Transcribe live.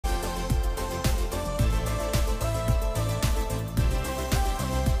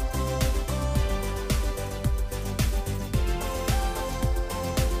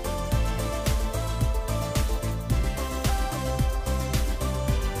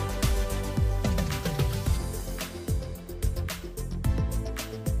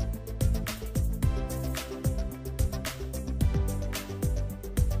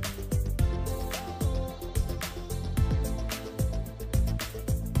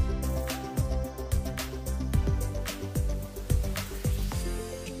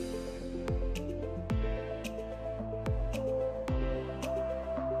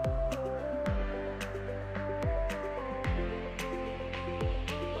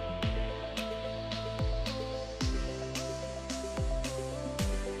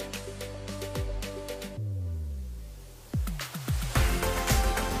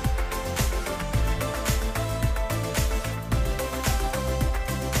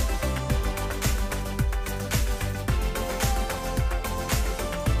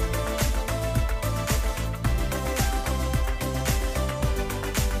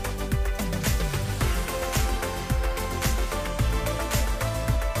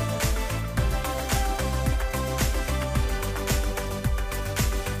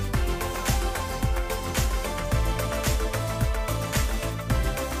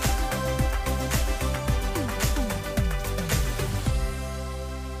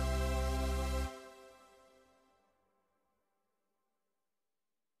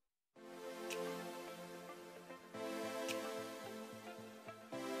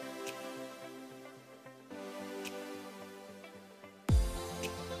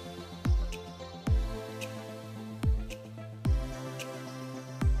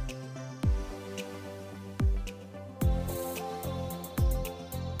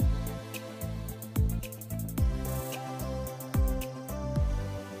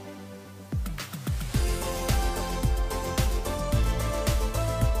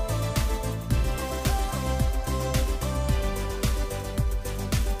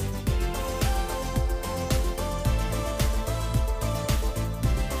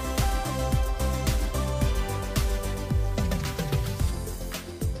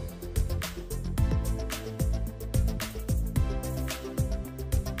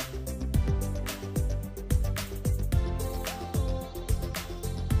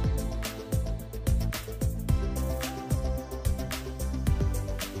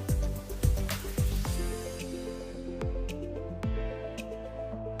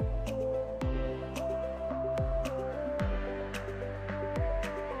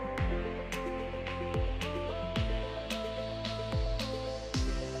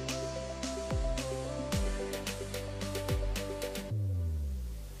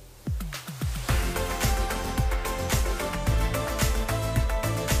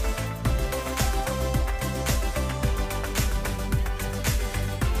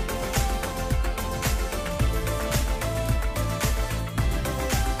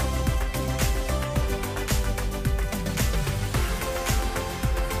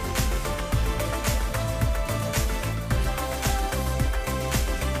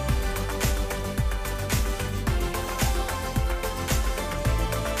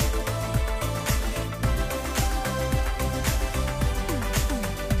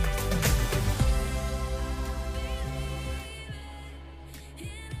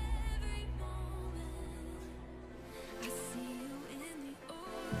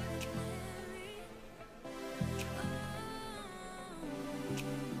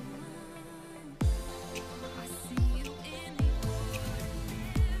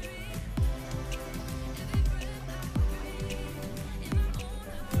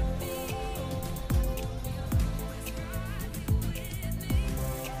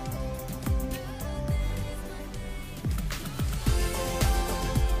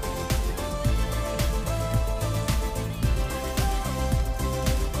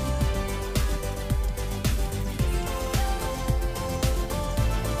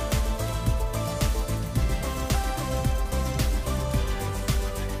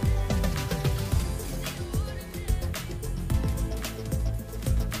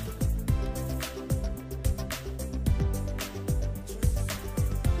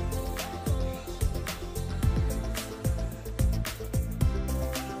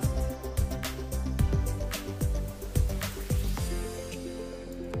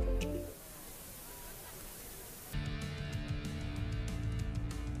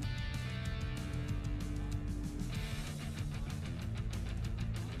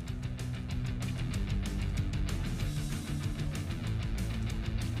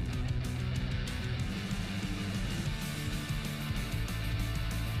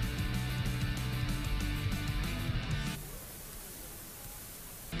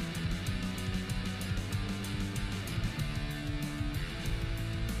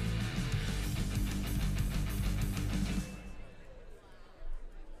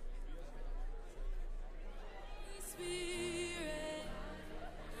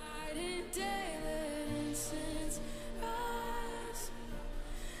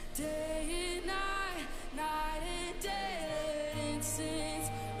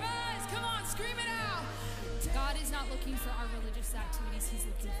not looking for our religious activities. He's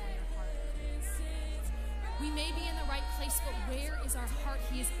looking for your heart. We may be in the right place, but where is our heart?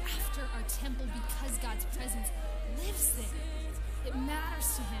 He is after our temple because God's presence lives there. It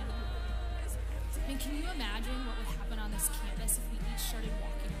matters to him. And can you imagine what would happen on this campus if we each started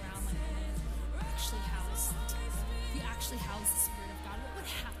walking around like we actually house the temple? If we actually house the Spirit of God? What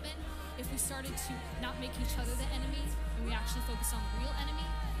would happen if we started to not make each other the enemy and we actually focus on the real enemy?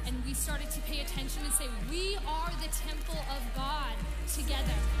 And we started to pay attention and say, we are the temple of God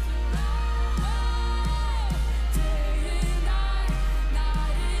together.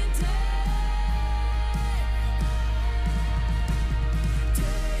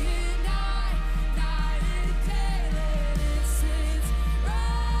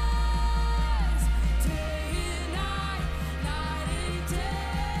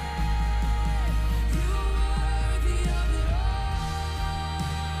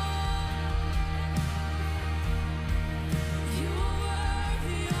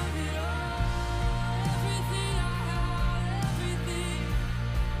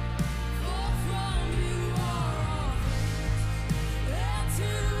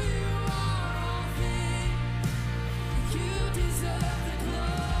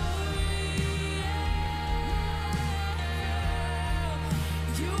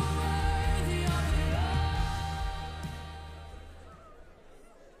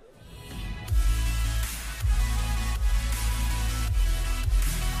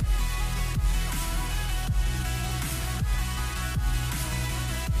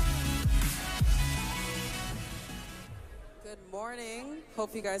 Morning.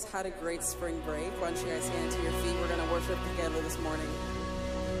 Hope you guys had a great spring break. Why don't you guys stand to your feet? We're going to worship together this morning.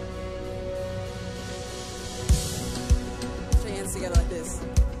 Put your hands together like this.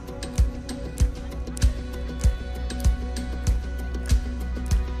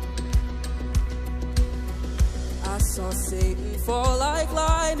 I saw Satan fall like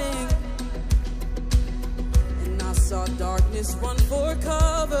lightning, and I saw darkness run for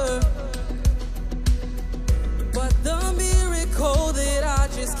cover. But the miracle that I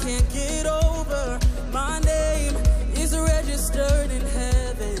just can't get over, my name is registered in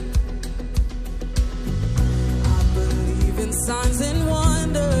heaven. I believe in signs and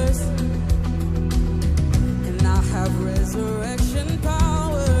wonders, and I have resurrection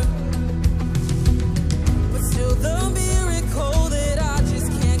power. But still the miracle that I just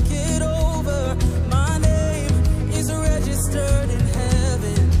can't get over, my name is registered in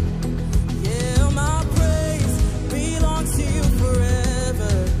heaven. Yeah, my belongs to you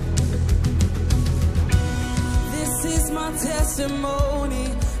forever. This is my testimony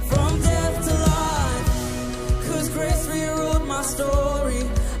from death to life, 'cause grace rewrote my story.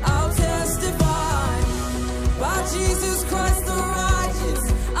 I'll testify by Jesus Christ the righteous,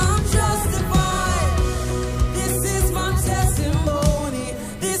 I'm justified. This is my testimony.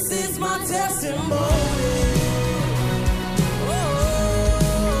 This is my testimony.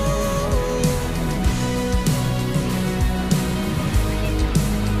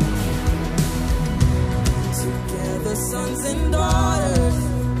 Sons and daughters,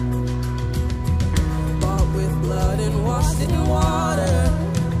 bought with blood and washed in water.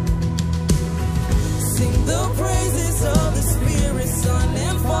 Sing the praises of the Spirit, Son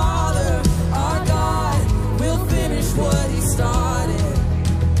and Father. Our God will finish what He started.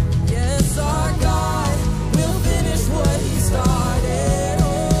 Yes, our God will finish what He started.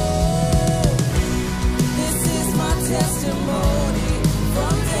 Oh, this is my testimony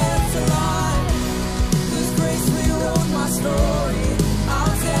from death to life. My story,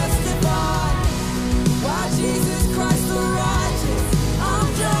 I'll testify. Why Jesus Christ the righteous, I'm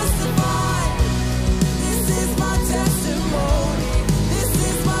justified. This is my testimony. This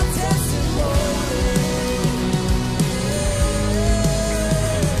is my testimony.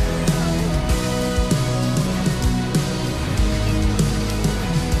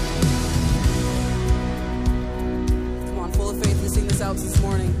 Come on, full of faith, we sing this out this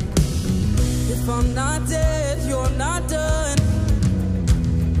morning. If I'm not dead, you're not done.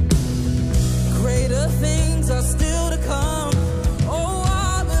 Greater things are still to come. Oh,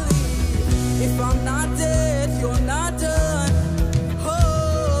 I believe. If I'm not dead, you're not done.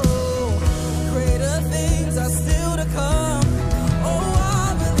 Oh, greater things are still to come. Oh,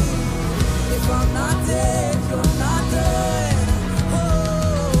 I believe. If I'm not dead, you're not done.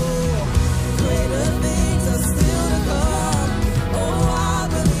 Oh, greater things are still to come. Oh, I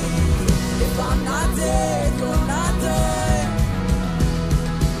believe. If I'm not dead, you're not done.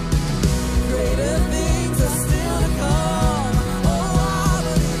 Greater things are still to come. Oh, I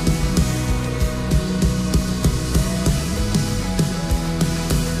believe.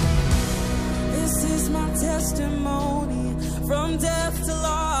 from death to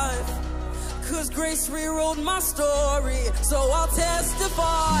life. 'Cause grace rewrote my story, so I'll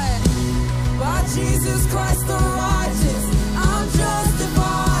testify. By Jesus Christ the righteous, I'm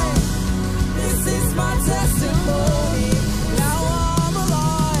justified. This is my testimony. Now I'm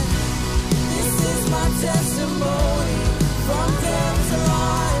alive. This is my testimony. From death to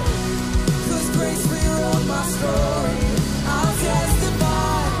life. 'Cause grace rewrote my story. I'll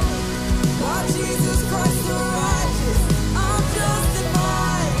testify. By Jesus Christ the righteous, I'm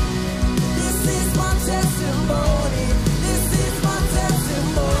justified. This is my testimony. This is my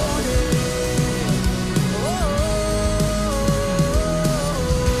testimony.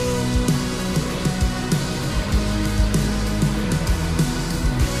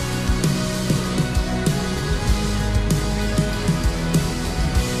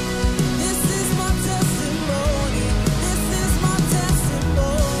 This is my testimony. This is my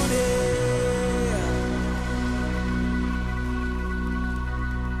testimony.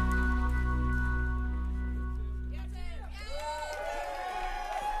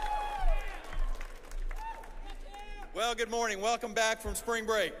 Well, good morning. Welcome back from spring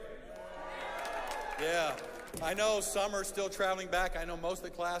break. Yeah, I know some are still traveling back. I know most of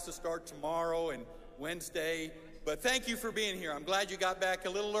the classes start tomorrow and Wednesday. But thank you for being here. I'm glad you got back a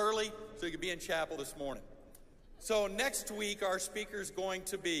little early so you could be in chapel this morning. So next week, our speaker is going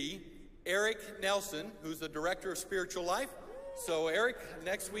to be Eric Nelson, who's the Director of Spiritual Life. So Eric,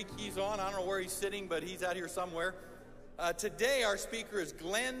 next week he's on. I don't know where he's sitting, but he's out here somewhere. Today, our speaker is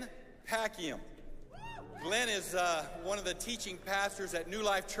Glenn Pakiam. Glenn is one of the teaching pastors at New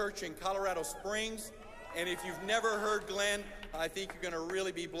Life Church in Colorado Springs. And if you've never heard Glenn, I think you're going to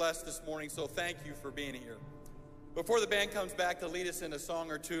really be blessed this morning. So thank you for being here. Before the band comes back to lead us in a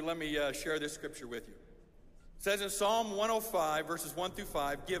song or two, let me share this scripture with you. It says in Psalm 105, verses 1 through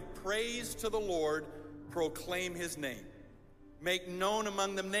 5, "Give praise to the Lord, proclaim his name. Make known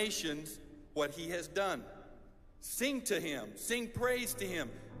among the nations what he has done. Sing to him, sing praise to him.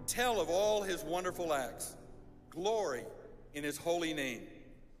 Tell of all his wonderful acts. Glory in his holy name.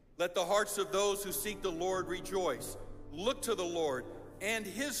 Let the hearts of those who seek the Lord rejoice. Look to the Lord and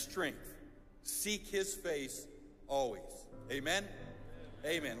his strength. Seek his face always." Amen?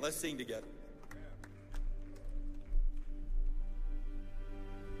 Amen. Let's sing together.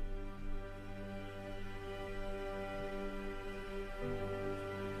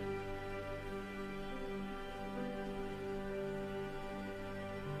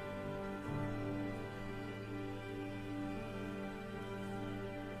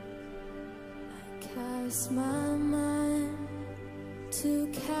 Cast my mind to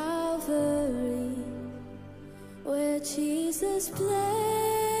Calvary, where Jesus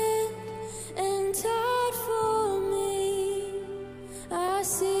bled and died for me. I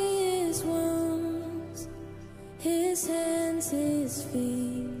see his wounds, his hands, his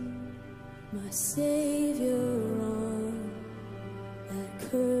feet, my Savior on that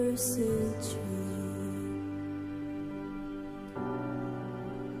cursed tree.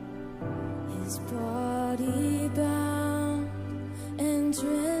 His body bound and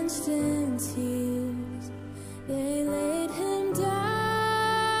drenched in tears, they laid him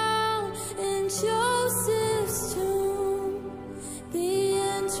down in Joseph's tomb, the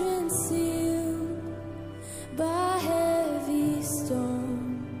entrance sealed by heavy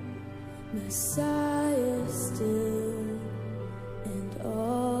stone. Messiah still and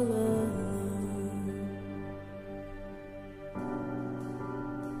all alone.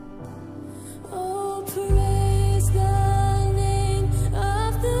 Oh, praise the name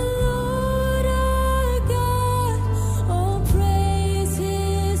of the Lord our God. Oh, praise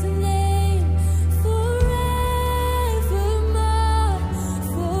his name forevermore.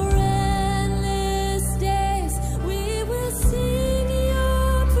 For endless days we will sing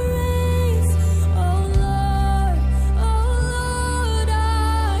your praise. Oh Lord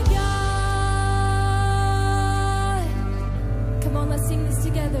our God. Come on, let's sing this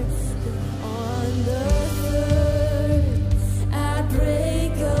together. On the third, at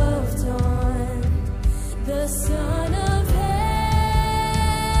break of dawn, the Son of Heaven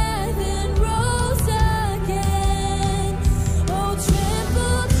rose again. Oh,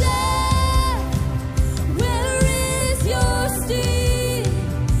 tremble death, where is your sting?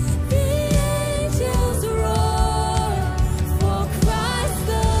 The angels roar for Christ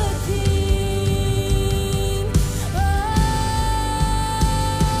the King. Oh,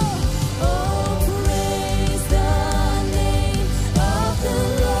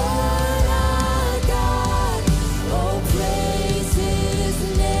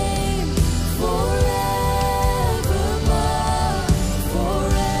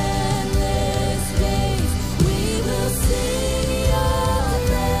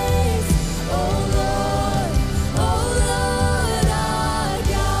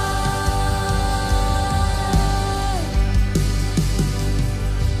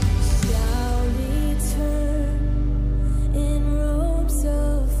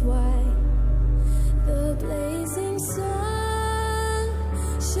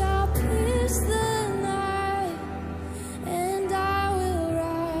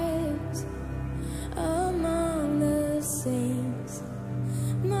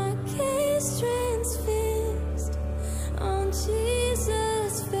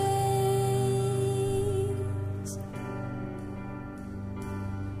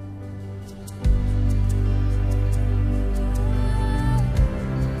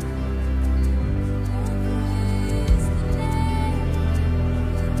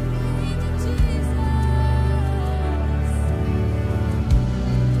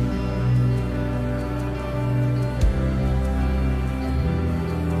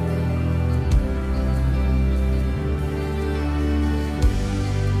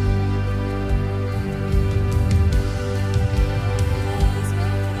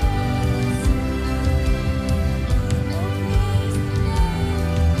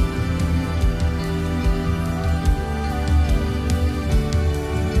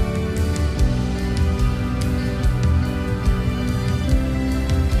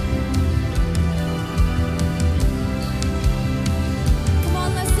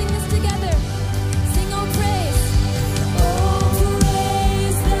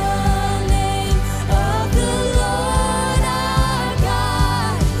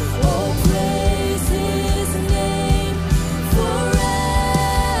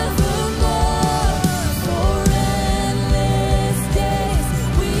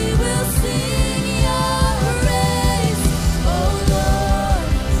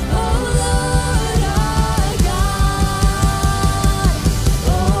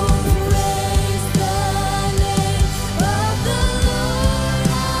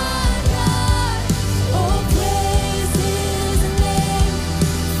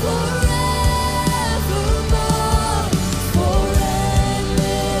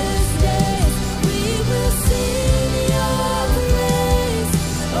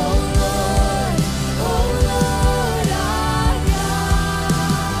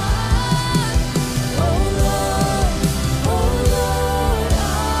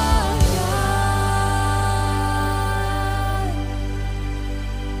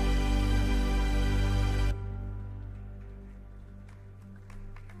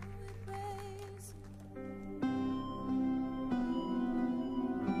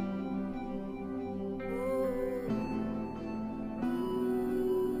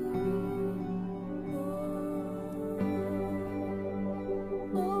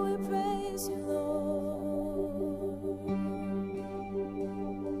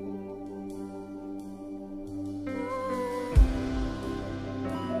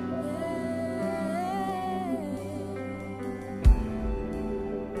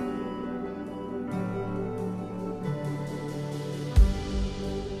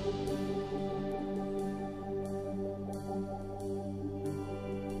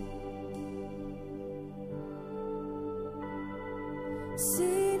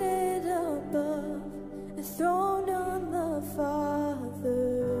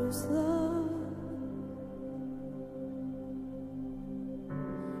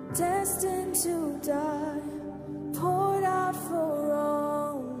 destined to die, poured out for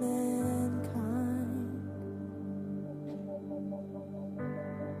all mankind.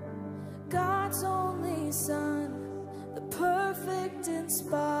 God's only Son, the perfect and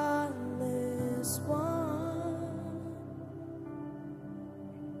spotless one.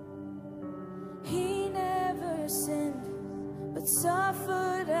 He never sinned, but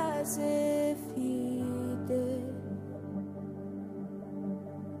suffered as if he did.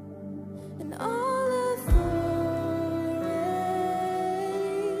 And all authority,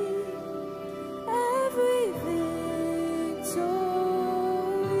 every victory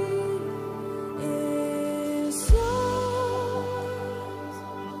is yours.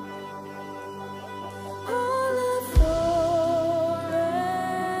 All authority,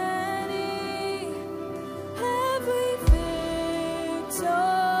 every victory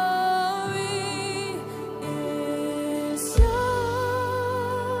is yours.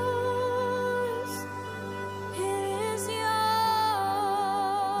 It is yours.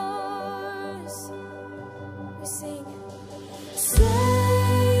 We sing, Savior,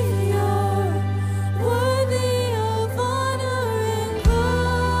 worthy of honor and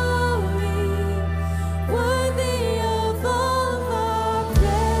glory, worthy of all our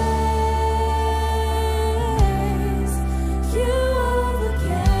praise. You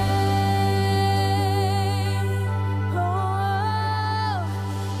overcame. Oh,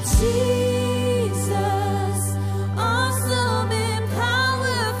 Jesus, awesome in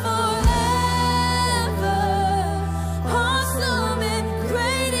power forever, awesome and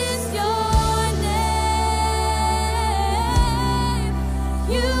great is your name.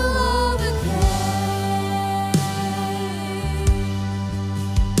 You overcame.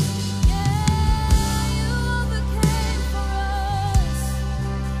 Yeah, you overcame for us.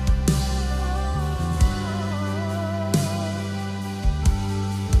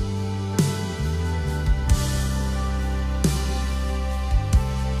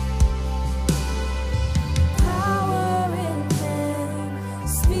 Power in name,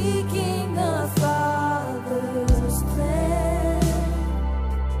 speaking the Father's plan.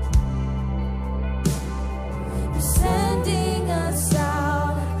 You're sending us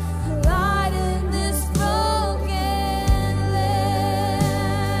out, light in this broken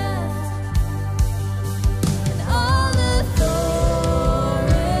land. And all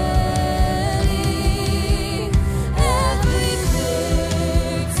authority, every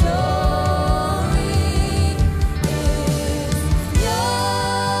victory is yours.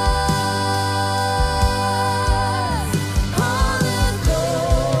 All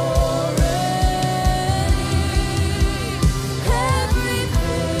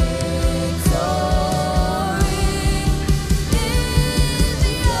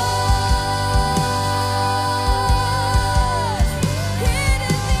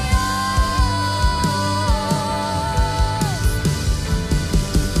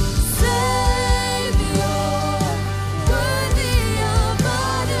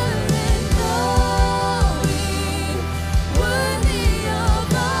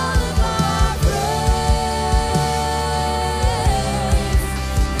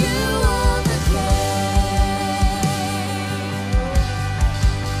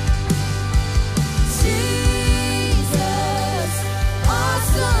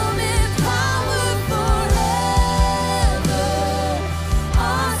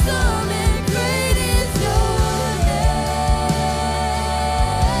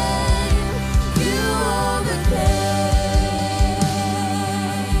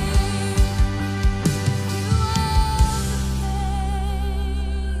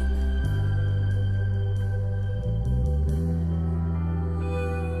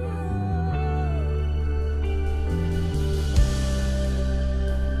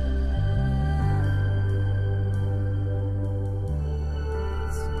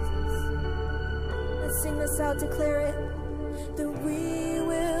sing this out, declare it, that we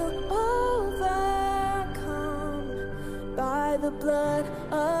will overcome by the blood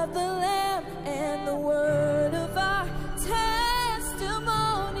of the Lamb and the word of our testimony.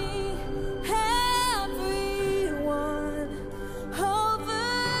 Everyone overcome.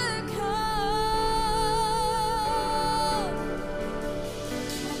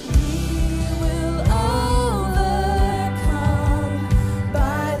 We will overcome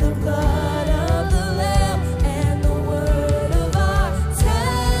by the blood of the Lamb and the word of our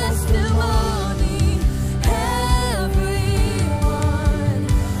testimony. Everyone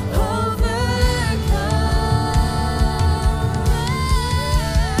overcome.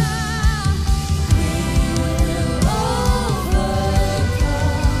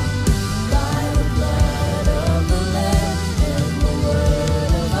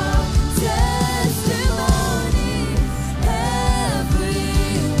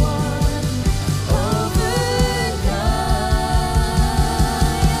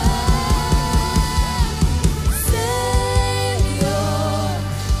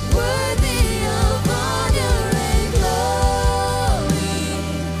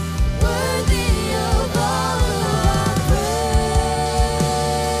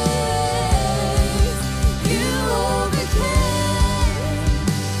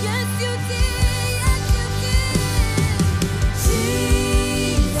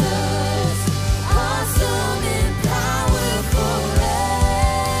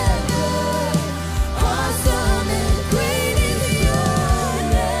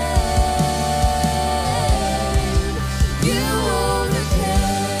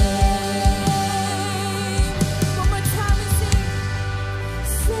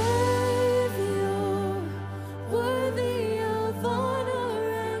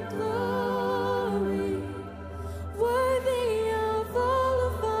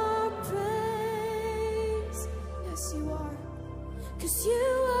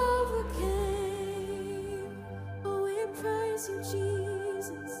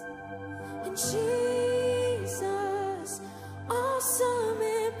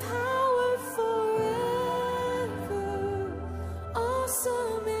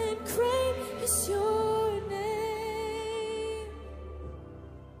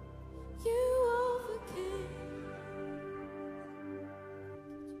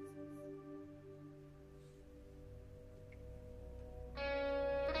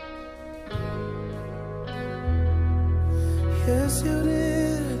 Yes, you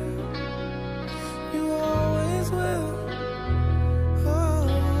did. You always will. Oh.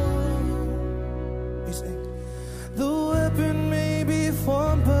 You say, the weapon may be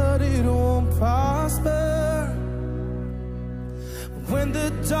formed, but it won't prosper. When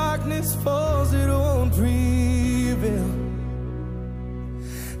the darkness falls, it won't prevail.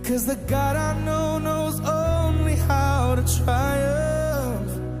 'Cause the God I know knows only how to triumph.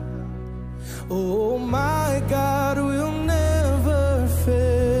 Oh, my God will never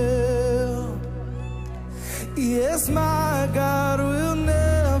fail. Yes, my God will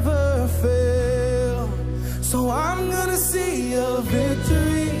never fail. So I'm gonna see a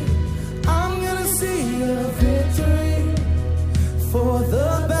victory. I'm gonna see a victory. For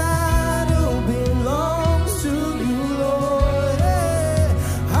the battle belongs to you, Lord. Yeah.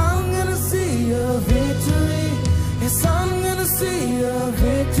 I'm gonna see a victory. Yes, I'm gonna see a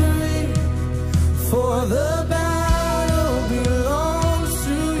victory. For the battle belongs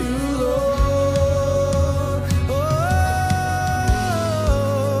to you, Lord. Oh,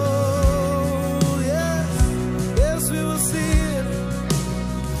 yes, yes, we will see it.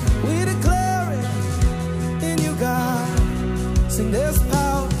 We declare it in you, God. Sing, there's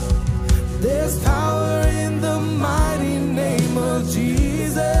power in the mighty name of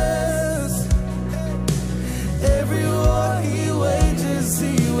Jesus. Every war he wages,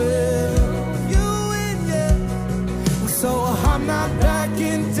 he will. You win, yeah. So I'm not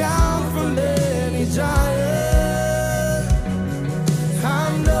backing down from any giant. I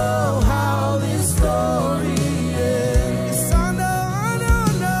know how this story ends. Yes, I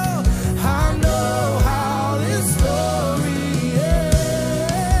know how this story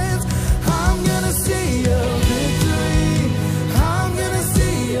ends. I'm gonna see a victory. I'm gonna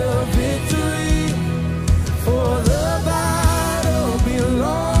see a victory. For the battle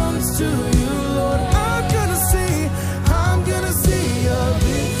belongs to you, Lord. I'm gonna see a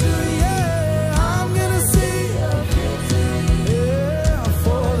victory. Yeah, I'm gonna see a victory. Yeah,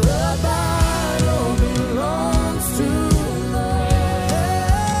 for the battle belongs to you, Lord.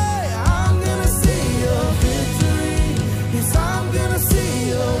 Hey, I'm gonna see a victory. Yes, I'm gonna see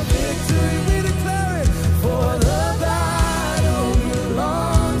a victory. We declare it. For the battle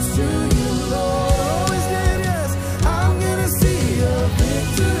belongs to you, Lord. Always did, yes. I'm gonna see a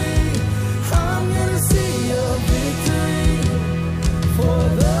victory. I'm gonna see a victory. For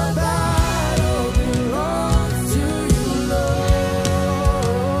the battle belongs to you, Lord.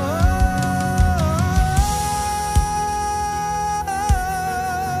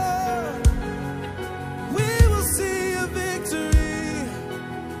 We will see a victory.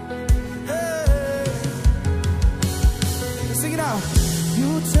 Hey. Sing it out. You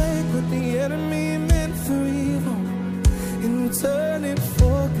take what the enemy meant for evil and you turn it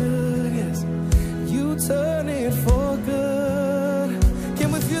for good. Yes, you turn it for good. Can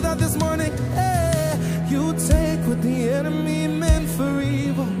we feel that this morning? Hey, you take what the enemy meant for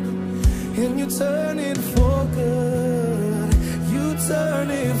evil and you turn it for good. You turn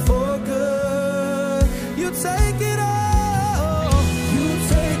it for good. You take it all. You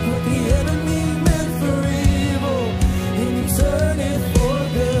take what the enemy meant for evil and you turn it for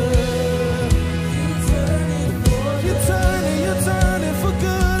good. You turn it for good. You turn it for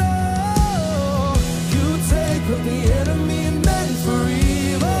good. Oh, you take what the enemy meant for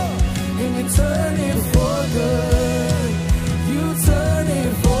evil and you turn it for good. You turn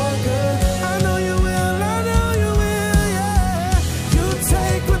it for good. I know you will.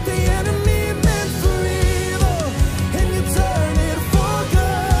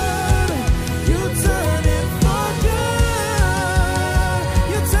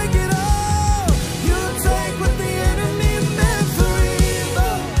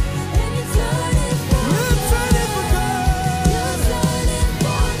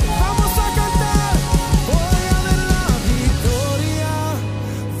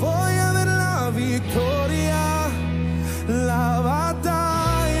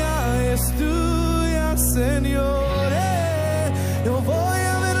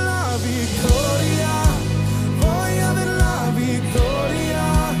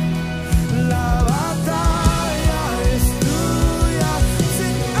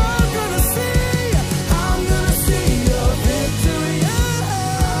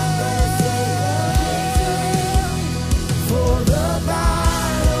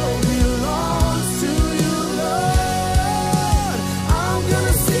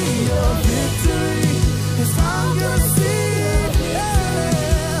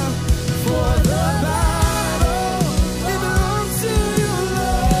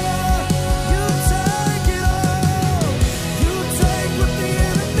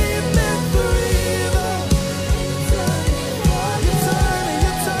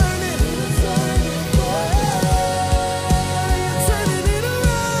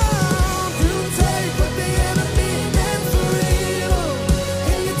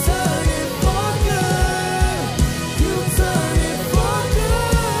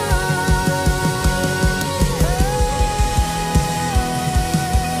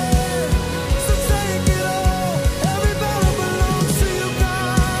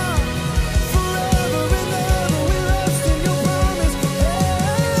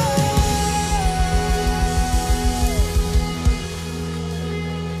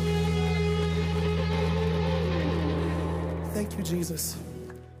 Thank you, Jesus.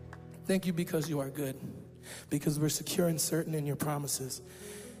 Thank you because you are good, because we're secure and certain in your promises.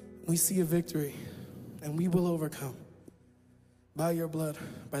 We see a victory, and we will overcome. By your blood,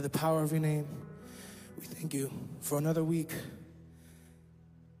 by the power of your name, we thank you for another week,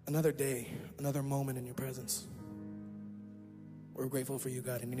 another day, another moment in your presence. We're grateful for you,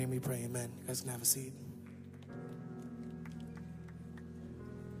 God. In your name we pray, amen. You guys can have a seat.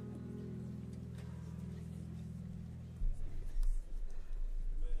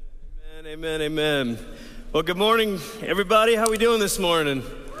 Amen, amen. Well, good morning, everybody. How are we doing this morning?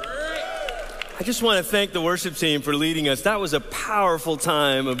 I just want to thank the worship team for leading us. That was a powerful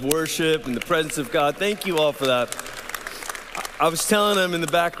time of worship and the presence of God. Thank you all for that. I was telling them in the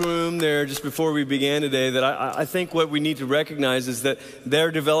back room there just before we began today that I think what we need to recognize is that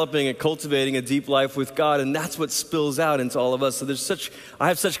they're developing and cultivating a deep life with God, and that's what spills out into all of us. So I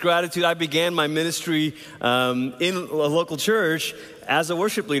have such gratitude. I began my ministry in a local church as a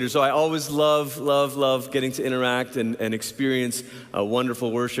worship leader, so I always love getting to interact and experience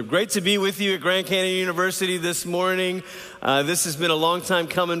wonderful worship. Great to be with you at Grand Canyon University this morning. This has been a long time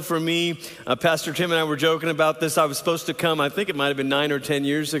coming for me. Pastor Tim and I were joking about this. I was supposed to come, I think it might have been 9 or 10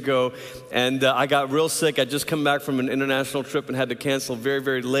 years ago, and I got real sick. I'd just come back from an international trip and had to cancel very,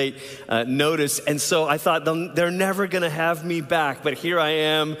 very late notice, and so I thought they're never going to have me back, but here I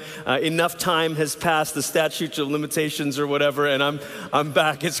am. Enough time has passed, the statute of limitations or whatever, and I'm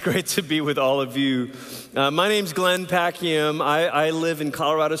back. It's great to be with all of you. My name's Glenn Pakiam. I live in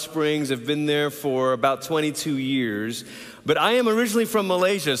Colorado Springs. I've been there for about 22 years. But I am originally from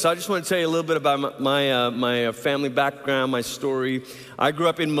Malaysia, so I just want to tell you a little bit about my family background, my story. I grew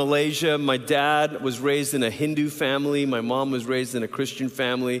up in Malaysia. My dad was raised in a Hindu family. My mom was raised in a Christian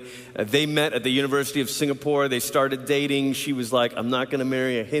family. They met at the University of Singapore. They started dating. She was like, I'm not going to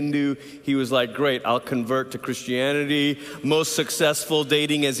marry a Hindu. He was like, great, I'll convert to Christianity. Most successful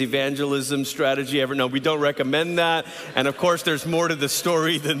dating as evangelism strategy ever. No, we don't recommend that. And of course, there's more to the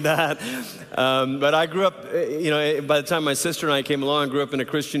story than that. But I grew up, by the time my sister and I came along, I grew up in a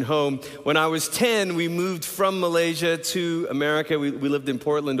Christian home. When I was 10, we moved from Malaysia to America. We lived in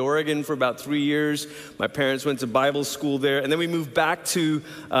Portland, Oregon for about 3 years. My parents went to Bible school there. And then we moved back to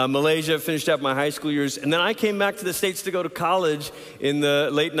Malaysia, finished up my high school years. And then I came back to the States to go to college in the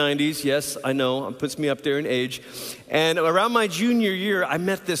late 90s. Yes, I know, it puts me up there in age. And around my junior year, I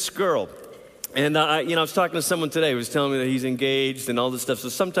met this girl. And I was talking to someone today who was telling me that he's engaged and all this stuff. So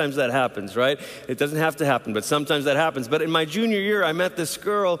sometimes that happens, right? It doesn't have to happen, but sometimes that happens. But in my junior year, I met this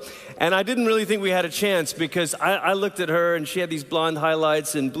girl, and I didn't really think we had a chance because I looked at her, and she had these blonde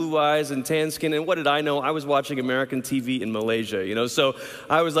highlights and blue eyes and tan skin. And what did I know? I was watching American TV in Malaysia, So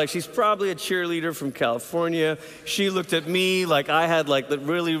I was like, she's probably a cheerleader from California. She looked at me like I had like the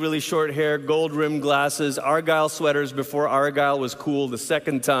really, really short hair, gold-rimmed glasses, Argyle sweaters before Argyle was cool the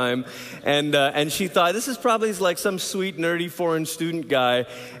second time. And she thought, this is probably like some sweet, nerdy foreign student guy.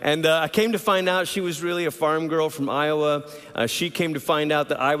 And I came to find out she was really a farm girl from Iowa. She came to find out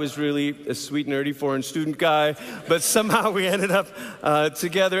that I was really a sweet, nerdy foreign student guy. But somehow we ended up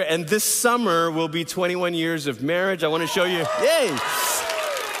together. And this summer will be 21 years of marriage. I want to show you, yay!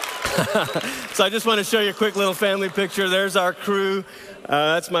 So I just want to show you a quick little family picture. There's our crew.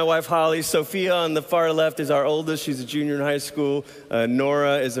 That's my wife, Holly. Sophia on the far left is our oldest. She's a junior in high school.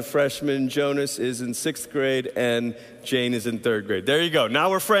 Nora is a freshman. Jonas is in 6th grade. And Jane is in 3rd grade. There you go. Now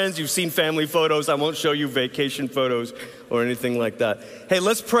we're friends. You've seen family photos. I won't show you vacation photos or anything like that. Hey,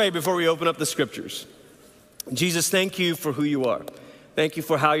 let's pray before we open up the scriptures. Jesus, thank you for who you are. Thank you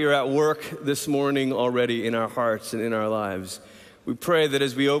for how you're at work this morning already in our hearts and in our lives. We pray that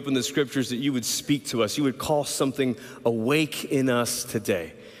as we open the scriptures that you would speak to us. You would call something awake in us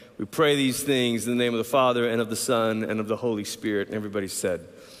today. We pray these things in the name of the Father and of the Son and of the Holy Spirit. And everybody said,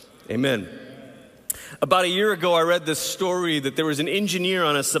 amen. About a year ago, I read this story that there was an engineer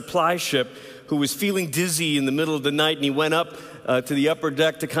on a supply ship who was feeling dizzy in the middle of the night, and he went up to the upper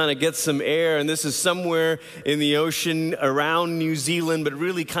deck to kind of get some air. And this is somewhere in the ocean around New Zealand, but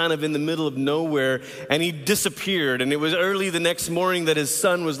really kind of in the middle of nowhere. And he disappeared. And it was early the next morning that his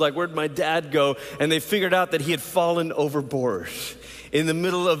son was like, where'd my dad go? And they figured out that he had fallen overboard in the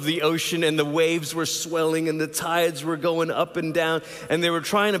middle of the ocean, and the waves were swelling and the tides were going up and down, and they were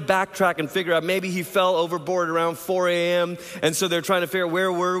trying to backtrack and figure out maybe he fell overboard around 4 a.m. And so they're trying to figure out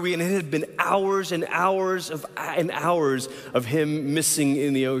where were we, and it had been hours and hours of him missing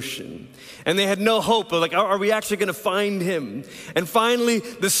in the ocean. And they had no hope of like, are we actually going to find him? And finally,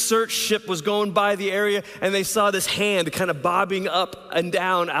 the search ship was going by the area, and they saw this hand kind of bobbing up and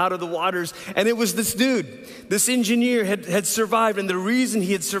down out of the waters, and it was this dude. This engineer had survived, and the reason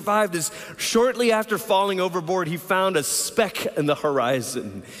he had survived is shortly after falling overboard, he found a speck in the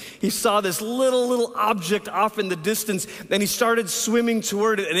horizon. He saw this little object off in the distance, and he started swimming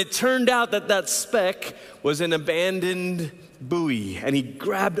toward it. And it turned out that that speck was an abandoned buoy, and he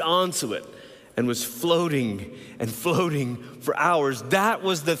grabbed onto it and was floating and floating for hours. That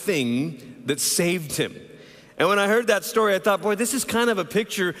was the thing that saved him. And when I heard that story, I thought, boy, this is kind of a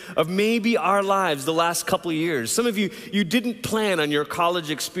picture of maybe our lives the last couple of years. Some of you didn't plan on your college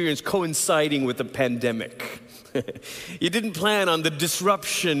experience coinciding with a pandemic. You didn't plan on the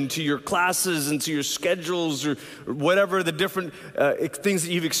disruption to your classes and to your schedules or whatever the different things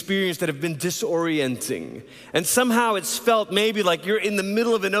that you've experienced that have been disorienting. And somehow it's felt maybe like you're in the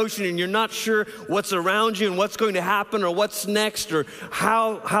middle of an ocean and you're not sure what's around you and what's going to happen or what's next or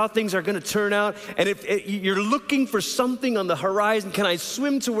how things are going to turn out. And if you're looking for something on the horizon, can I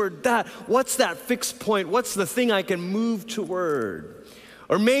swim toward that? What's that fixed point? What's the thing I can move toward?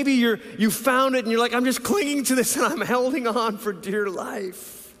 Or maybe you found it and you're like, I'm just clinging to this and I'm holding on for dear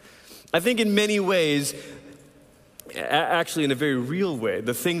life. I think in many ways, actually in a very real way,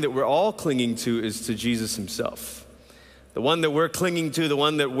 the thing that we're all clinging to is to Jesus himself. The one that we're clinging to, the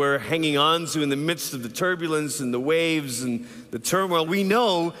one that we're hanging on to in the midst of the turbulence and the waves and the turmoil. We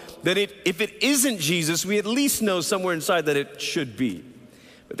know that if it isn't Jesus, we at least know somewhere inside that it should be.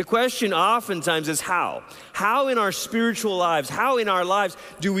 But the question oftentimes is how? How in our spiritual lives, how in our lives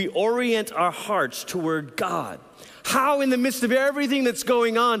do we orient our hearts toward God? How in the midst of everything that's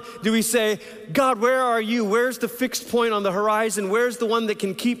going on do we say, God, where are you? Where's the fixed point on the horizon? Where's the one that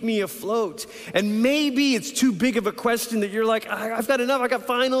can keep me afloat? And maybe it's too big of a question that you're like, I've got enough. I got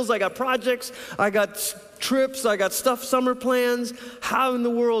finals, I got projects, I got trips, I got stuff, summer plans. How in the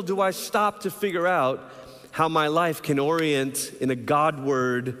world do I stop to figure out how my life can orient in a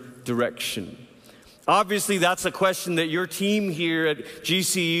Godward direction? Obviously, that's a question that your team here at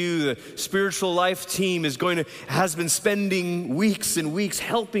GCU, the spiritual life team, has been spending weeks and weeks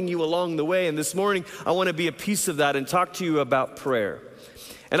helping you along the way. And this morning, I want to be a piece of that and talk to you about prayer.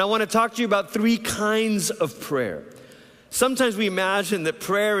 And I want to talk to you about 3 kinds of prayer. Sometimes we imagine that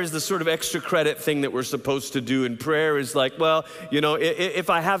prayer is the sort of extra credit thing that we're supposed to do. And prayer is like, well, if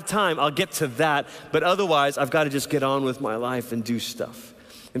I have time, I'll get to that. But otherwise, I've got to just get on with my life and do stuff.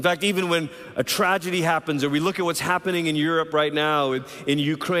 In fact, even when a tragedy happens or we look at what's happening in Europe right now, in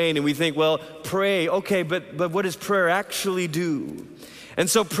Ukraine, and we think, well, pray. Okay, but what does prayer actually do? And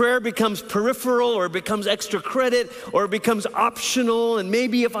so prayer becomes peripheral, or it becomes extra credit, or it becomes optional. And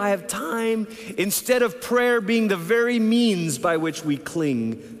maybe if I have time, instead of prayer being the very means by which we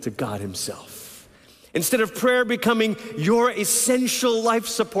cling to God himself. Instead of prayer becoming your essential life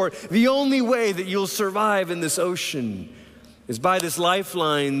support, the only way that you'll survive in this ocean is by this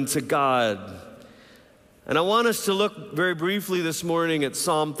lifeline to God. And I want us to look very briefly this morning at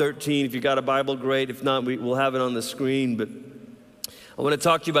Psalm 13. If you got a Bible, great. If not, we'll have it on the screen. But I want to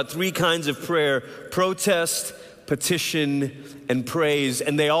talk to you about 3 kinds of prayer: protest, petition, and praise.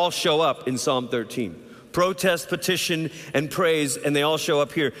 And they all show up in Psalm 13. Protest, petition, and praise, and they all show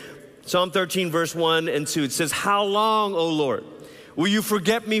up here. Psalm 13, verse 1 and 2. It says, how long, O Lord, will you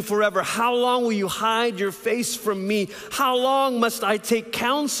forget me forever? How long will you hide your face from me? How long must I take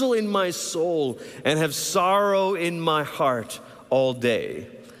counsel in my soul and have sorrow in my heart all day?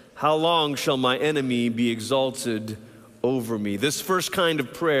 How long shall my enemy be exalted over me? This first kind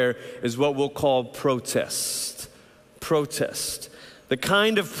of prayer is what we'll call protest. Protest. The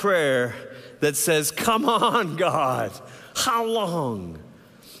kind of prayer that says, come on, God, how long?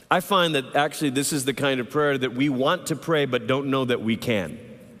 I find that actually this is the kind of prayer that we want to pray but don't know that we can.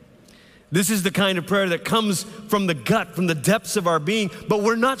 This is the kind of prayer that comes from the gut, from the depths of our being, but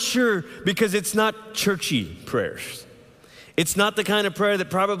we're not sure because it's not churchy prayers. It's not the kind of prayer that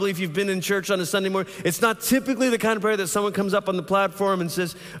probably if you've been in church on a Sunday morning, it's not typically the kind of prayer that someone comes up on the platform and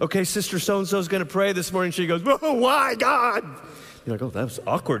says, okay, Sister So-and-so is going to pray this morning. She goes, oh, why, God? You're like, oh, that was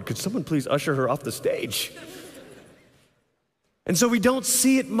awkward. Could someone please usher her off the stage? And so we don't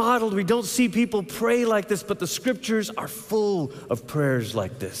see it modeled. We don't see people pray like this, but the scriptures are full of prayers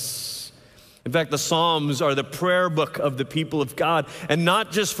like this. In fact, the Psalms are the prayer book of the people of God, and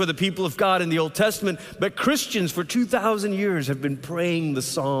not just for the people of God in the Old Testament, but Christians for 2,000 years have been praying the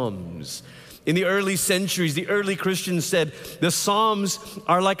Psalms. In the early centuries, the early Christians said the Psalms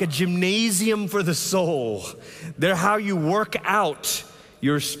are like a gymnasium for the soul. They're how you work out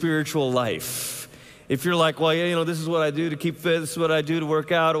your spiritual life. If you're like, well, this is what I do to keep fit, this is what I do to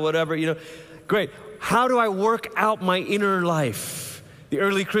work out or whatever, great. How do I work out my inner life? The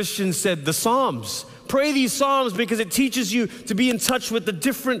early Christians said the Psalms Pray these Psalms because it teaches you to be in touch with the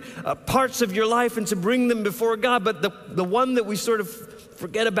different parts of your life and to bring them before God. But the one that we sort of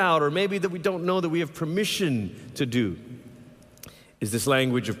forget about, or maybe that we don't know that we have permission to do, is this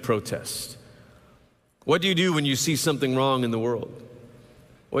language of protest. What do you do when you see something wrong in the world?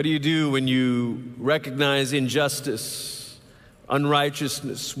 What do you do when you recognize injustice,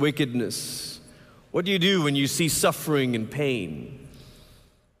 unrighteousness, wickedness? What do you do when you see suffering and pain?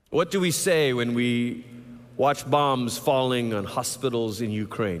 What do we say when we watch bombs falling on hospitals in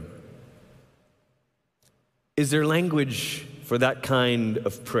Ukraine? Is there language for that kind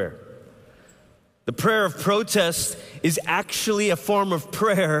of prayer? The prayer of protest is actually a form of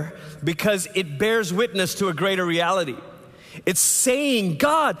prayer because it bears witness to a greater reality. It's saying,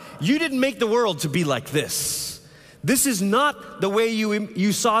 God, you didn't make the world to be like this. This is not the way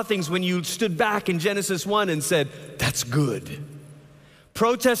you saw things when you stood back in Genesis 1 and said, that's good.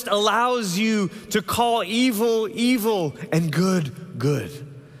 Protest allows you to call evil, evil, and good, good.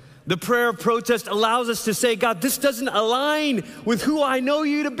 The prayer of protest allows us to say, God, this doesn't align with who I know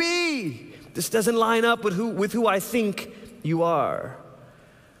you to be. This doesn't line up with who I think you are.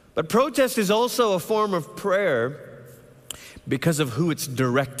 But protest is also a form of prayer because of who it's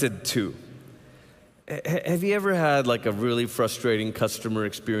directed to. Have you ever had like a really frustrating customer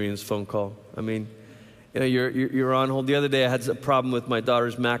experience phone call? I mean, you know, you're on hold. The other day I had a problem with my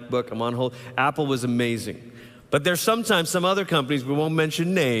daughter's MacBook. I'm on hold. Apple was amazing. But there's sometimes some other companies, we won't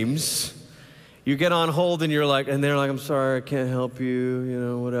mention names, you get on hold and they're like, I'm sorry, I can't help you, you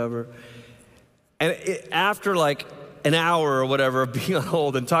know, whatever. And after like an hour or whatever of being on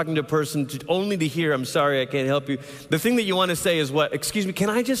hold and talking to a person only to hear, I'm sorry, I can't help you, the thing that you want to say is what? Excuse me, can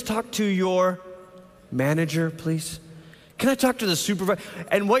I just talk to your manager, please? Can I talk to the supervisor?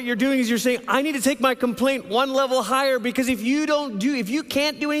 And what you're doing is you're saying, I need to take my complaint one level higher because if you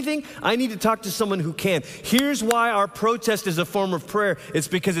can't do anything, I need to talk to someone who can. Here's why our protest is a form of prayer. It's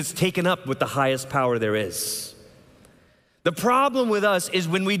because it's taken up with the highest power there is. The problem with us is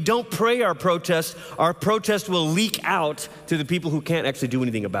when we don't pray our protest will leak out to the people who can't actually do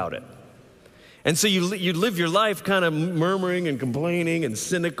anything about it. And so you live your life kind of murmuring and complaining and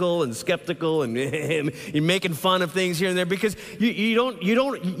cynical and skeptical and you're making fun of things here and there because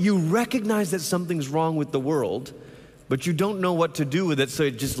you recognize that something's wrong with the world, but you don't know what to do with it, so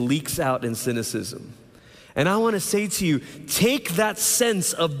it just leaks out in cynicism. And I want to say to you, take that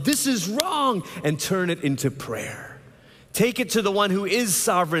sense of this is wrong and turn it into prayer. Take it to the one who is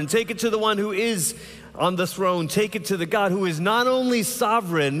sovereign. Take it to the one who is on the throne. Take it to the God who is not only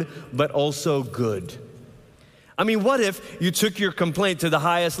sovereign, but also good. I mean, what if you took your complaint to the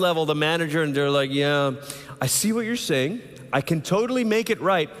highest level, the manager, and they're like, yeah, I see what you're saying. I can totally make it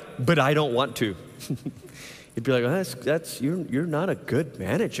right, but I don't want to. You'd be like, oh, you're not a good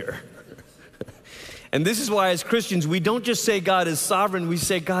manager. And this is why as Christians, we don't just say God is sovereign, we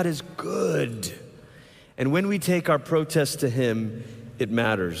say God is good. And when we take our protest to him, it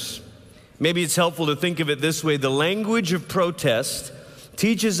matters. Maybe it's helpful to think of it this way. The language of protest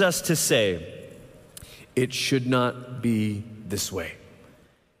teaches us to say, it should not be this way.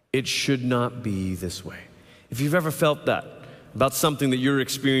 It should not be this way. If you've ever felt that about something that you're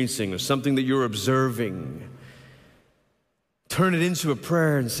experiencing or something that you're observing, turn it into a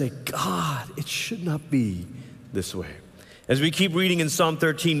prayer and say, God, it should not be this way. As we keep reading in Psalm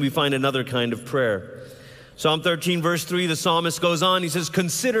 13, we find another kind of prayer. Psalm 13, verse 3, the psalmist goes on. He says,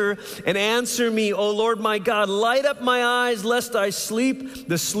 consider and answer me, O Lord my God. Light up my eyes, lest I sleep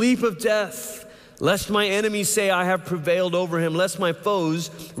the sleep of death. Lest my enemies say I have prevailed over him. Lest my foes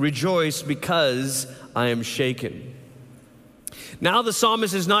rejoice because I am shaken. Now the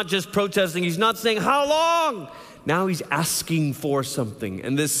psalmist is not just protesting. He's not saying, how long? Now he's asking for something.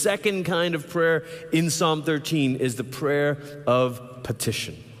 And the second kind of prayer in Psalm 13 is the prayer of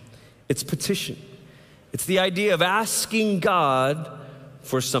petition. It's petition. It's the idea of asking God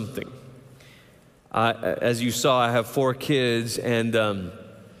for something. As you saw, I have 4 kids, and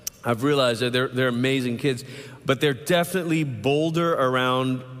I've realized that they're amazing kids, but they're definitely bolder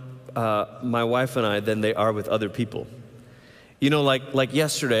around my wife and I than they are with other people. You know, like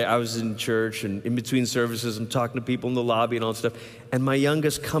yesterday, I was in church, and in between services, I'm talking to people in the lobby and all that stuff, and my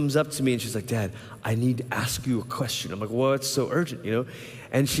youngest comes up to me, and she's like, Dad, I need to ask you a question. I'm like, well, it's so urgent, you know?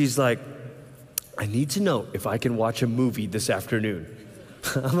 And she's like, I need to know if I can watch a movie this afternoon.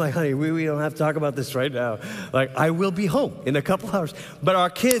 I'm like, honey, we don't have to talk about this right now. Like, I will be home in a couple hours. But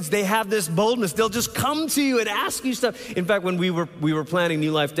our kids, they have this boldness. They'll just come to you and ask you stuff. In fact, when we were planning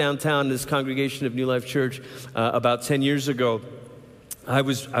New Life downtown, this congregation of New Life Church, about 10 years ago, I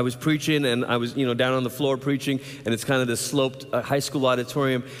was preaching, and I was, down on the floor preaching, and it's kind of this sloped high school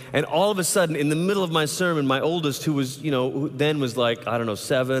auditorium. And all of a sudden, in the middle of my sermon, my oldest, who was, who then was like,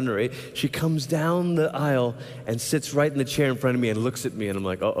 7 or 8, she comes down the aisle and sits right in the chair in front of me and looks at me, and I'm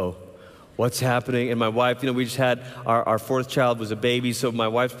like, uh-oh, what's happening? And my wife, we just had our fourth child was a baby, so my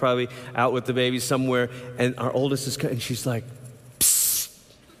wife's probably out with the baby somewhere, and our oldest is, and she's like,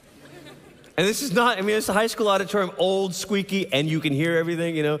 and this is not, it's a high school auditorium, old, squeaky, and you can hear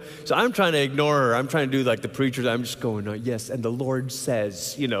everything, So I'm trying to ignore her. I'm trying to do like the preacher. I'm just going, oh, yes, and the Lord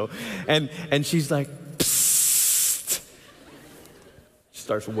says, And she's like, psst. She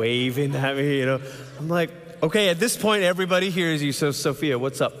starts waving at me, I'm like, okay, at this point, everybody hears you. So, Sophia,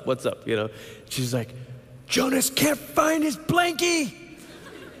 what's up? What's up? She's like, Jonas can't find his blankie.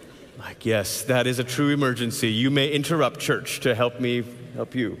 I'm like, yes, that is a true emergency. You may interrupt church to help me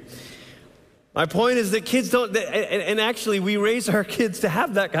help you. My point is that kids don't, and actually we raise our kids to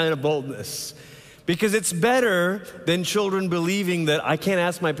have that kind of boldness, because it's better than children believing that I can't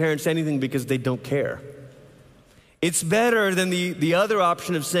ask my parents anything because they don't care. It's better than the other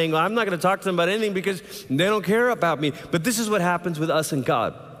option of saying, well, I'm not going to talk to them about anything because they don't care about me. But this is what happens with us and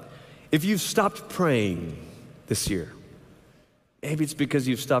God. If you've stopped praying this year, maybe it's because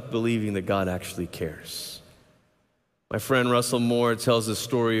you've stopped believing that God actually cares. My friend Russell Moore tells a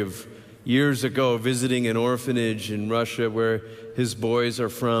story of years ago visiting an orphanage in Russia where his boys are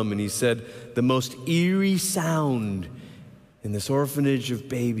from, and he said the most eerie sound in this orphanage of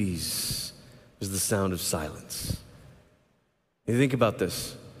babies was the sound of silence. You think about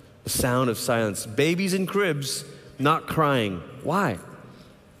this, the sound of silence. Babies in cribs, not crying. Why?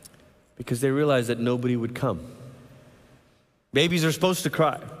 Because they realized that nobody would come. Babies are supposed to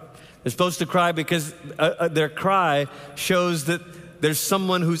cry. They're supposed to cry because their cry shows that there's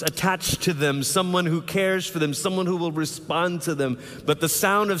someone who's attached to them, someone who cares for them, someone who will respond to them. But the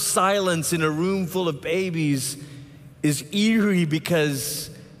sound of silence in a room full of babies is eerie because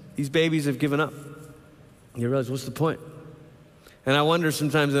these babies have given up. You realize, what's the point? And I wonder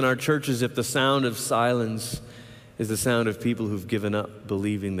sometimes in our churches if the sound of silence is the sound of people who've given up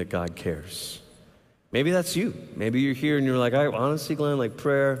believing that God cares. Maybe that's you. Maybe you're here and you're like, honestly, Glenn, like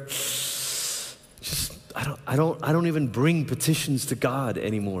prayer, I don't even bring petitions to God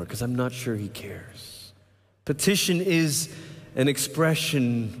anymore because I'm not sure He cares. Petition is an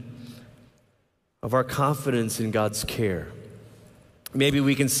expression of our confidence in God's care. Maybe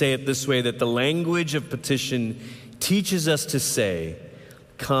we can say it this way, that the language of petition teaches us to say,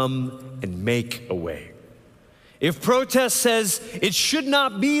 come and make a way. If protest says it should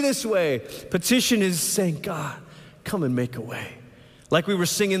not be this way, petition is saying, God, come and make a way. Like we were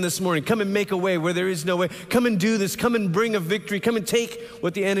singing this morning, come and make a way where there is no way. Come and do this. Come and bring a victory. Come and take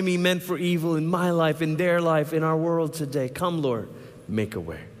what the enemy meant for evil in my life, in their life, in our world today. Come, Lord, make a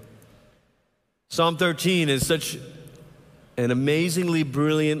way. Psalm 13 is such an amazingly,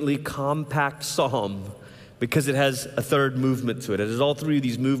 brilliantly compact psalm because it has a third movement to it. It has all three of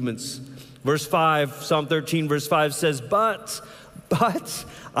these movements. Verse 5, Psalm 13, verse 5 says, But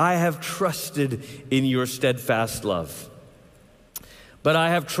I have trusted in your steadfast love. But I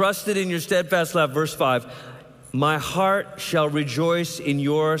have trusted in your steadfast love. Verse 5, my heart shall rejoice in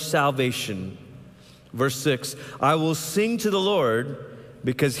your salvation. Verse 6, I will sing to the Lord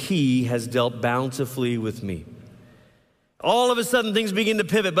because He has dealt bountifully with me. All of a sudden things begin to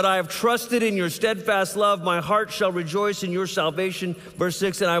pivot. But I have trusted in your steadfast love. My heart shall rejoice in your salvation. Verse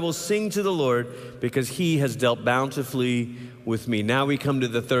 6, and I will sing to the Lord because He has dealt bountifully with me. Now we come to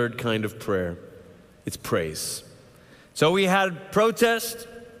the third kind of prayer. It's praise. So we had protest,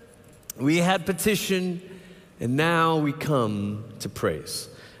 we had petition, and now we come to praise.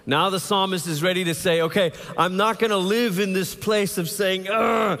 Now the psalmist is ready to say, okay, I'm not going to live in this place of saying,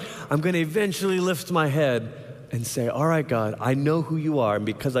 I'm going to eventually lift my head and say, all right, God, I know who you are, and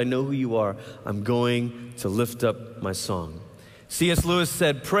because I know who you are, I'm going to lift up my song. C.S. Lewis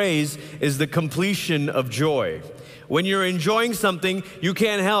said, praise is the completion of joy. When you're enjoying something, you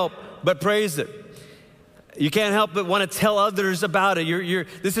can't help but praise it. You can't help but want to tell others about it.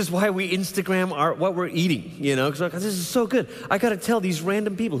 This is why we Instagram what we're eating, because this is so good. I got to tell these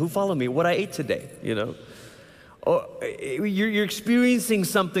random people who follow me what I ate today, Or you're experiencing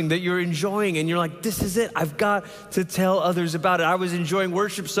something that you're enjoying and you're like, this is it. I've got to tell others about it. I was enjoying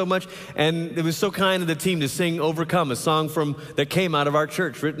worship so much, and it was so kind of the team to sing Overcome, a song that came out of our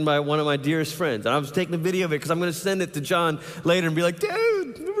church, written by one of my dearest friends. And I was taking a video of it because I'm going to send it to John later and be like,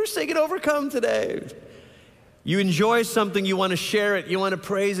 dude, we're singing Overcome today. You enjoy something, you want to share it, you want to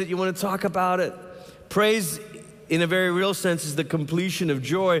praise it, you want to talk about it. Praise, in a very real sense, is the completion of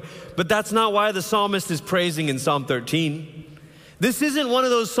joy. But that's not why the psalmist is praising in Psalm 13. This isn't one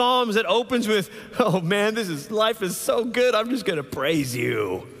of those Psalms that opens with, oh man, life is so good, I'm just gonna praise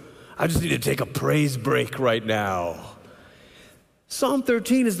you. I just need to take a praise break right now. Psalm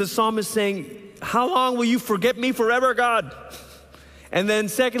 13 is the psalmist saying, how long will you forget me forever, God? And then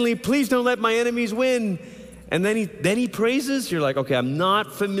secondly, please don't let my enemies win. And then he praises. You're like, okay, I'm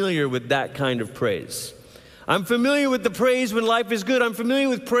not familiar with that kind of praise. I'm familiar with the praise when life is good. I'm familiar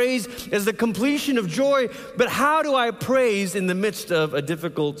with praise as the completion of joy. But how do I praise in the midst of a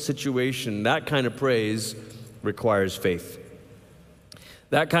difficult situation? That kind of praise requires faith.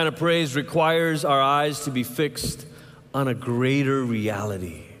 That kind of praise requires our eyes to be fixed on a greater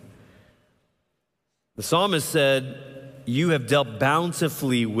reality. The psalmist said, you have dealt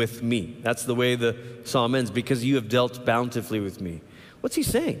bountifully with me. That's the way the psalm ends, because you have dealt bountifully with me. What's he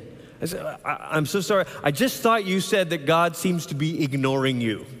saying? I'm so sorry. I just thought you said that God seems to be ignoring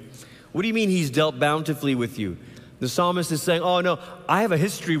you. What do you mean he's dealt bountifully with you? The psalmist is saying, oh no, I have a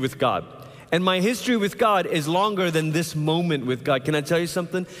history with God. And my history with God is longer than this moment with God. Can I tell you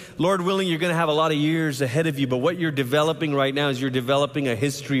something? Lord willing, you're going to have a lot of years ahead of you, but what you're developing right now is you're developing a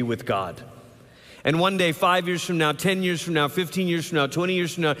history with God. And one day, 5 years from now, 10 years from now, 15 years from now, 20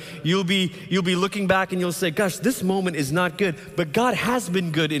 years from now, you'll be looking back and you'll say, gosh, this moment is not good, but God has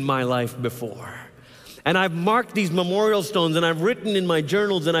been good in my life before. And I've marked these memorial stones, and I've written in my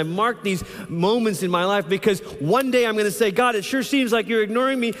journals, and I've marked these moments in my life, because one day I'm going to say, God, it sure seems like you're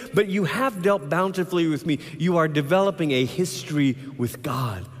ignoring me, but you have dealt bountifully with me. You are developing a history with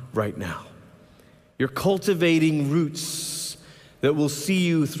God right now. You're cultivating roots that will see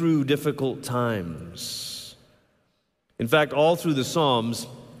you through difficult times. In fact, all through the Psalms,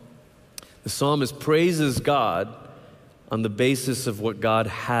 the psalmist praises God on the basis of what God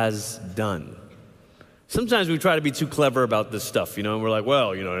has done. Sometimes we try to be too clever about this stuff, and we're like,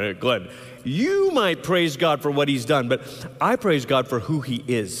 well, Glenn, you might praise God for what he's done, but I praise God for who he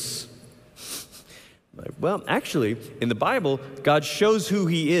is. Well, actually, in the Bible, God shows who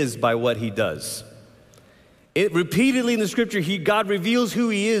he is by what he does. It repeatedly in the scripture, God reveals who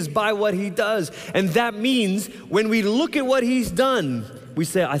he is by what he does. And that means when we look at what he's done, we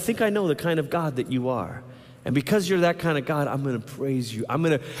say, I think I know the kind of God that you are. And because you're that kind of God, I'm going to praise you.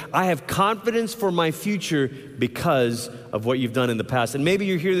 I have confidence for my future because of what you've done in the past. And maybe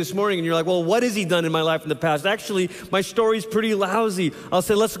you're here this morning and you're like, well, what has he done in my life in the past? Actually, my story's pretty lousy. I'll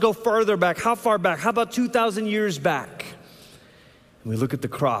say, let's go further back. How far back? How about 2,000 years back? And we look at the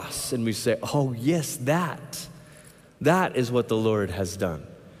cross and we say, oh, yes, that is what the Lord has done.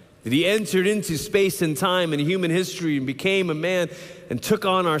 That he entered into space and time and human history and became a man and took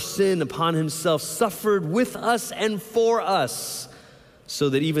on our sin upon himself, suffered with us and for us, so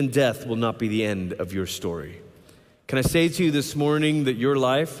that even death will not be the end of your story. Can I say to you this morning that your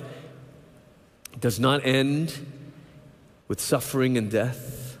life does not end with suffering and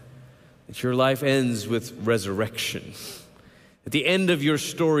death, that your life ends with resurrection. At the end of your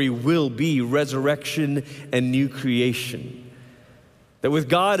story will be resurrection and new creation. That with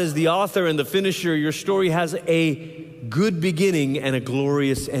God as the author and the finisher, your story has a good beginning and a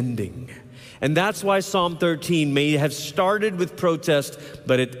glorious ending. And that's why Psalm 13 may have started with protest,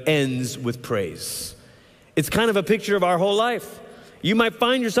 but it ends with praise. It's kind of a picture of our whole life. You might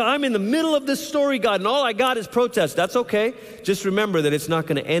find yourself, I'm in the middle of this story, God, and all I got is protest. That's okay. Just remember that it's not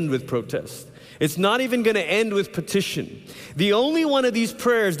going to end with protest. It's not even going to end with petition. The only one of these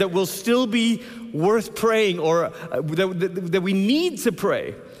prayers that will still be worth praying, or that we need to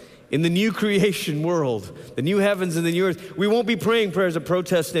pray in the new creation world, the new heavens and the new earth, we won't be praying prayers of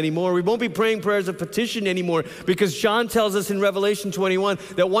protest anymore. We won't be praying prayers of petition anymore, because John tells us in Revelation 21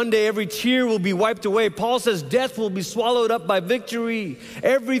 that one day every tear will be wiped away. Paul says death will be swallowed up by victory.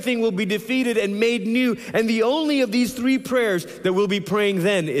 Everything will be defeated and made new. And the only of these three prayers that we'll be praying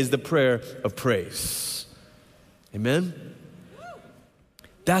then is the prayer of praise. Amen?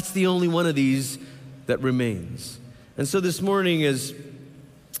 That's the only one of these that remains. And so this morning, as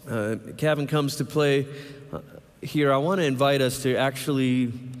Kevin comes to play here, I want to invite us to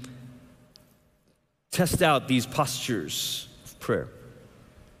actually test out these postures of prayer.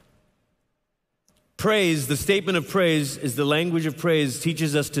 Praise, the statement of praise, is the language of praise,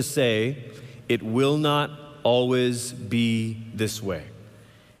 teaches us to say, it will not always be this way.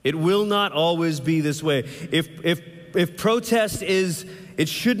 It will not always be this way. If protest is, it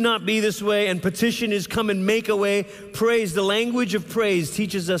should not be this way, and petition is come and make a way, praise, the language of praise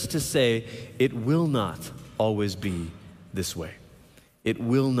teaches us to say, it will not always be this way. It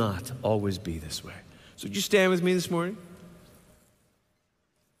will not always be this way. So would you stand with me this morning?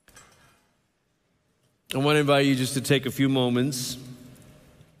 I want to invite you just to take a few moments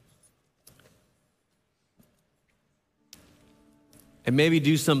and maybe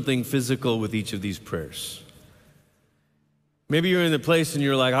do something physical with each of these prayers. Maybe you're in the place and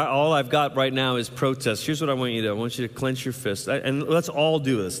you're like, all I've got right now is protest. Here's what I want you to do. I want you to clench your fist. And let's all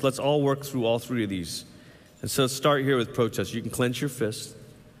do this. Let's all work through all three of these. And so start here with protest. You can clench your fist,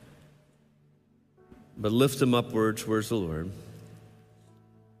 but lift them upward towards the Lord.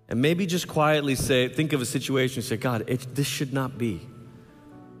 And maybe just quietly say, think of a situation and say, God, this should not be.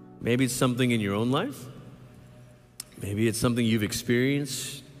 Maybe it's something in your own life. Maybe it's something you've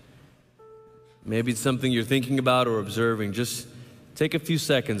experienced. Maybe it's something you're thinking about or observing. Just take a few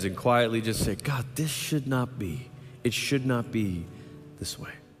seconds and quietly just say, God, this should not be. It should not be this way.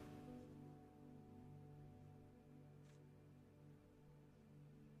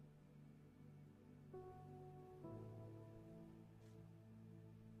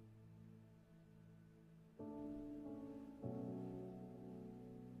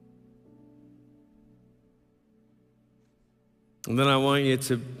 And then I want you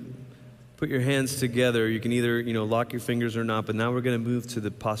to put your hands together. You can either, lock your fingers or not, but now we're going to move to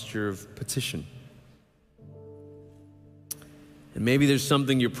the posture of petition. And maybe there's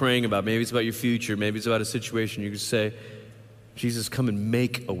something you're praying about. Maybe it's about your future. Maybe it's about a situation. You can say, Jesus, come and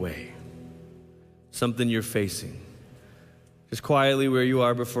make a way. Something you're facing. Just quietly where you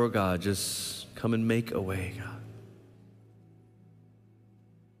are before God, just come and make a way, God.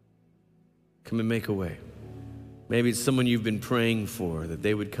 Come and make a way. Maybe it's someone you've been praying for, that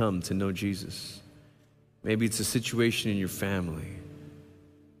they would come to know Jesus. Maybe it's a situation in your family.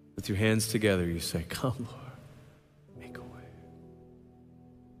 With your hands together, you say, come, Lord, make a way.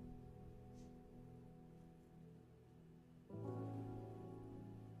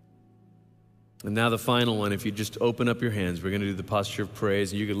 And now the final one, if you just open up your hands, we're going to do the posture of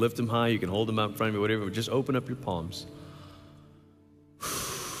praise. And you can lift them high, you can hold them out in front of you, whatever, but just open up your palms.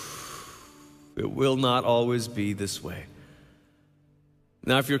 It will not always be this way.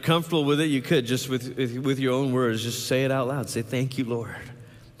 Now, if you're comfortable with it, you could just with your own words, just say it out loud. Say, thank you, Lord.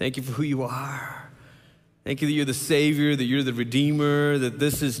 Thank you for who you are. Thank you that you're the Savior, that you're the Redeemer, that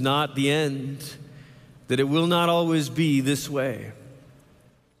this is not the end, that it will not always be this way.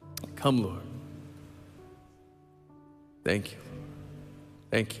 Come, Lord. Thank you.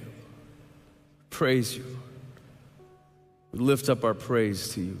 Thank you. Praise you, Lord. We lift up our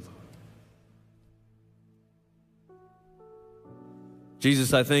praise to you, Lord.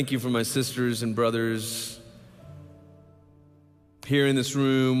 Jesus, I thank you for my sisters and brothers here in this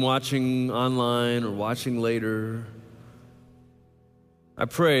room, watching online or watching later. I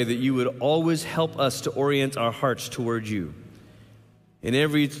pray that you would always help us to orient our hearts toward you. In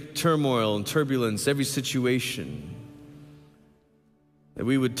every turmoil and turbulence, every situation, that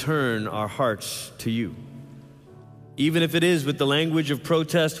we would turn our hearts to you. Even if it is with the language of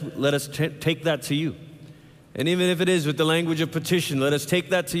protest, let us take that to you. And even if it is with the language of petition, let us take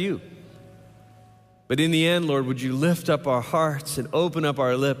that to you. But in the end, Lord, would you lift up our hearts and open up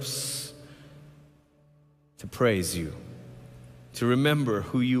our lips to praise you, to remember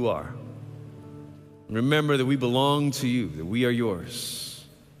who you are. Remember that we belong to you, that we are yours.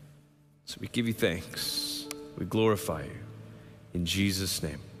 So we give you thanks. We glorify you. In Jesus'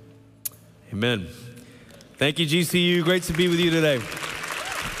 name, amen. Thank you, GCU. Great to be with you today.